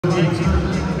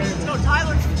Let's go,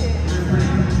 Tyler.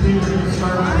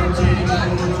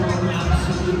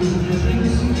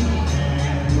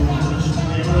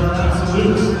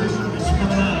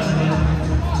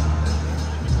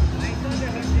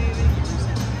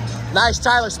 Nice,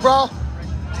 Tyler. Sprawl.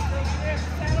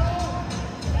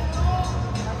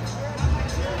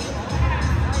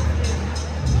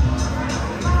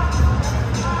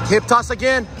 Hip toss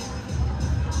again.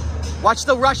 Watch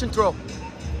the Russian throw.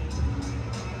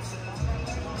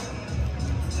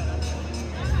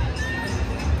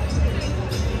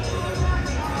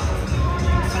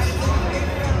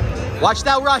 Watch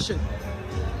that Russian.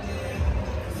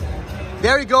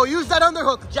 There you go. Use that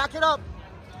underhook. Jack it up.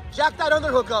 Jack that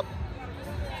underhook up.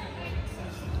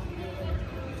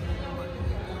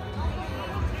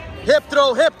 Hip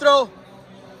throw, hip throw.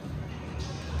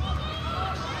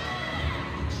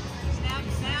 Snap,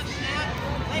 snap,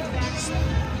 snap. Legs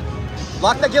back.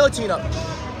 Lock the guillotine up.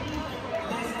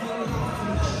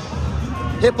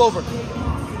 Hip over.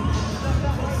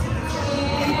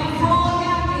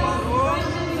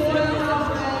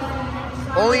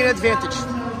 Only an advantage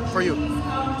for you.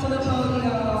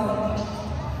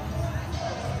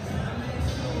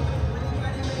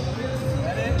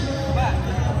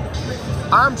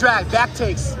 Arm drag, back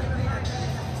takes.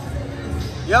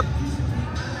 Yep.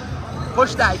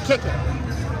 Push that, kick it.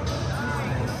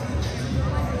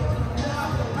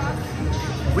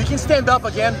 We can stand up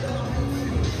again.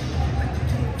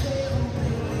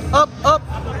 Up, up.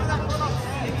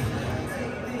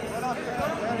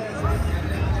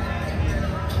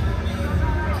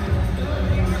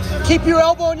 Keep your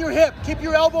elbow on your hip. Keep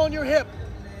your elbow on your hip.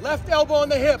 Left elbow on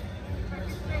the hip.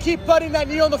 Keep putting that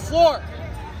knee on the floor.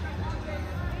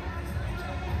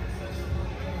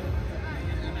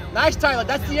 Nice, Tyler.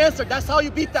 That's the answer. That's how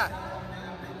you beat that.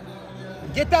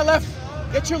 Get your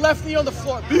left knee on the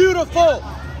floor. Beautiful.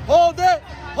 Hold it,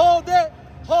 hold it,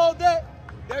 hold it.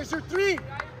 There's your 3.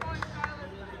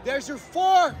 There's your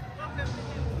 4.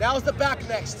 Now's the back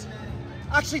next.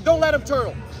 Actually, don't let him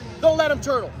turtle. Don't let him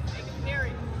turtle.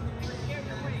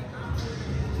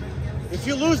 If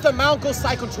you lose the mount, go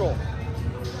side control.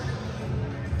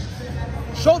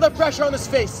 Shoulder pressure on his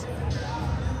face.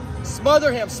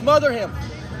 Smother him, smother him.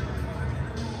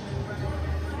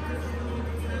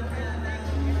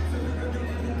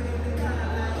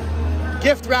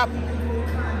 Gift wrap.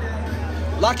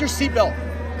 Lock your seatbelt.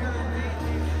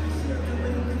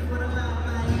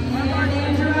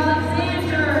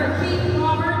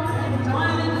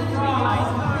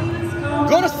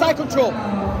 Go to side control.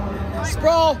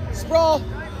 Sprawl, sprawl.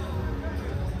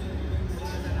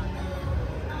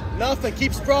 Nothing,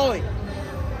 keep sprawling.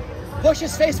 Push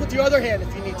his face with your other hand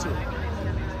if you need to.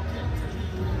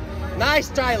 Nice,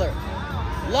 Tyler.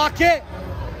 Lock it.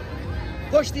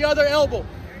 Push the other elbow.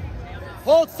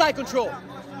 Hold side control.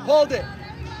 Hold it.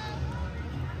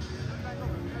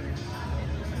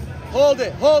 Hold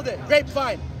it, hold it.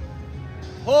 Grapevine.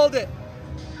 Hold it.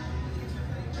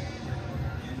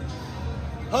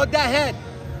 Hug that head.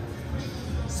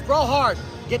 Sprawl hard.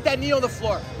 Get that knee on the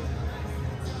floor.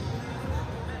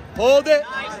 Hold it.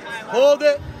 Hold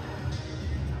it.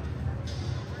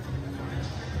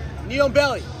 Knee on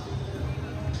belly.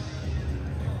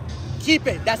 Keep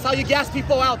it. That's how you gas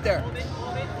people out there.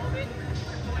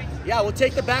 Yeah, we'll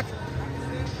take the back.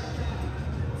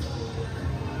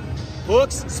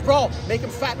 Hooks, sprawl. Make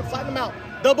them flatten them out.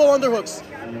 Double underhooks.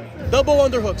 Double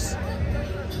underhooks.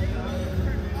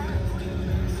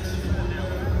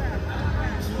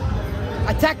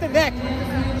 Attack the neck.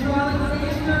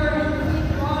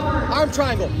 Arm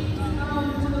triangle.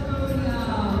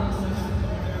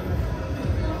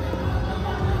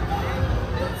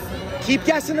 Keep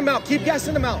gassing them out. Keep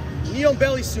gassing them out. Knee on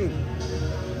belly soon.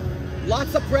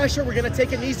 Lots of pressure. We're going to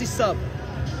take an easy sub.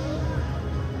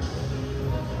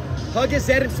 Hug his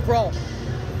head and sprawl.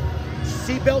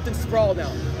 Seatbelt and sprawl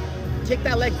now. Kick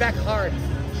that leg back hard.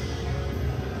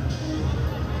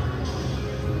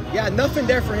 Yeah, nothing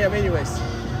there for him anyways.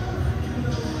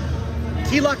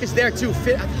 Key lock is there too.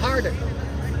 Fit harder.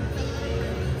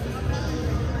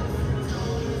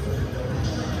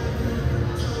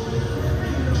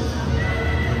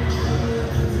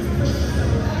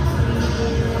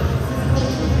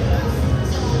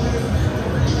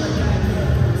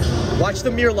 Watch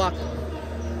the mirror lock.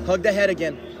 Hug the head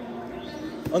again.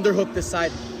 Underhook this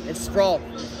side and sprawl.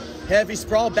 Heavy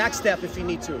sprawl, back step if you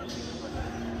need to.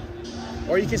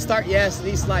 Or you can start, yes,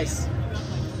 knee slice.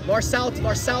 More south,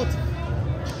 more south.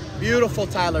 Beautiful,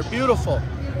 Tyler, beautiful.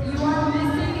 You are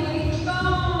missing a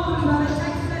phone. Got a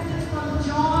text message from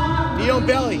John. Knee on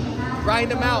belly,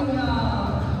 grind them out.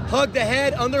 Hug the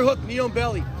head, underhook, knee on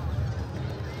belly.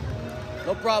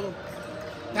 No problem.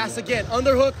 Pass again.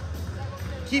 Underhook.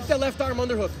 Keep the left arm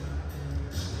underhook.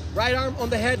 Right arm on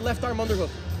the head, left arm underhook.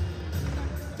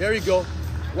 There you go.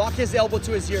 Walk his elbow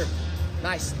to his ear.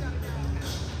 Nice.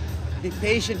 Be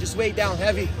patient, just weigh down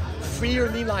heavy. Free your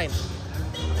knee line.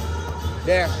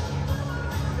 There.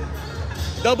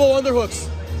 Double underhooks.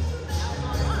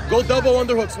 Go double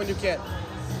underhooks when you can.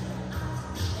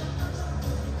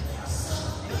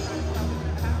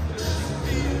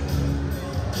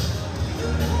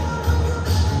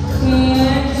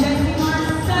 And Jesse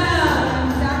Marcel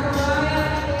and Zachariah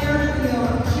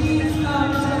Airfield, please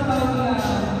come to the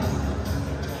podium.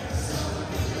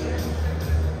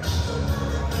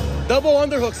 Double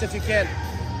underhooks if you can.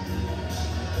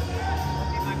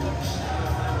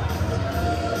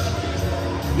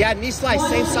 Yeah, knee slice,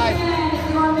 same side. If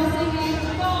you are missing a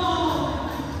phone,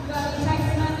 you got a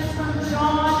text message from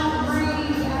John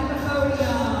Reed at the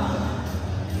podium.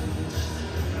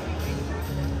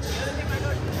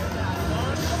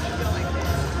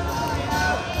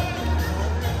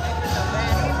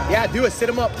 Yeah, do it, sit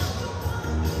him up.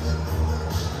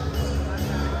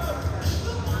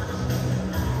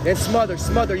 Then smother,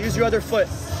 smother, use your other foot.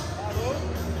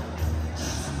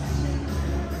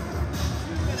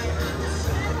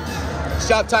 Good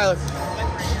job, Tyler.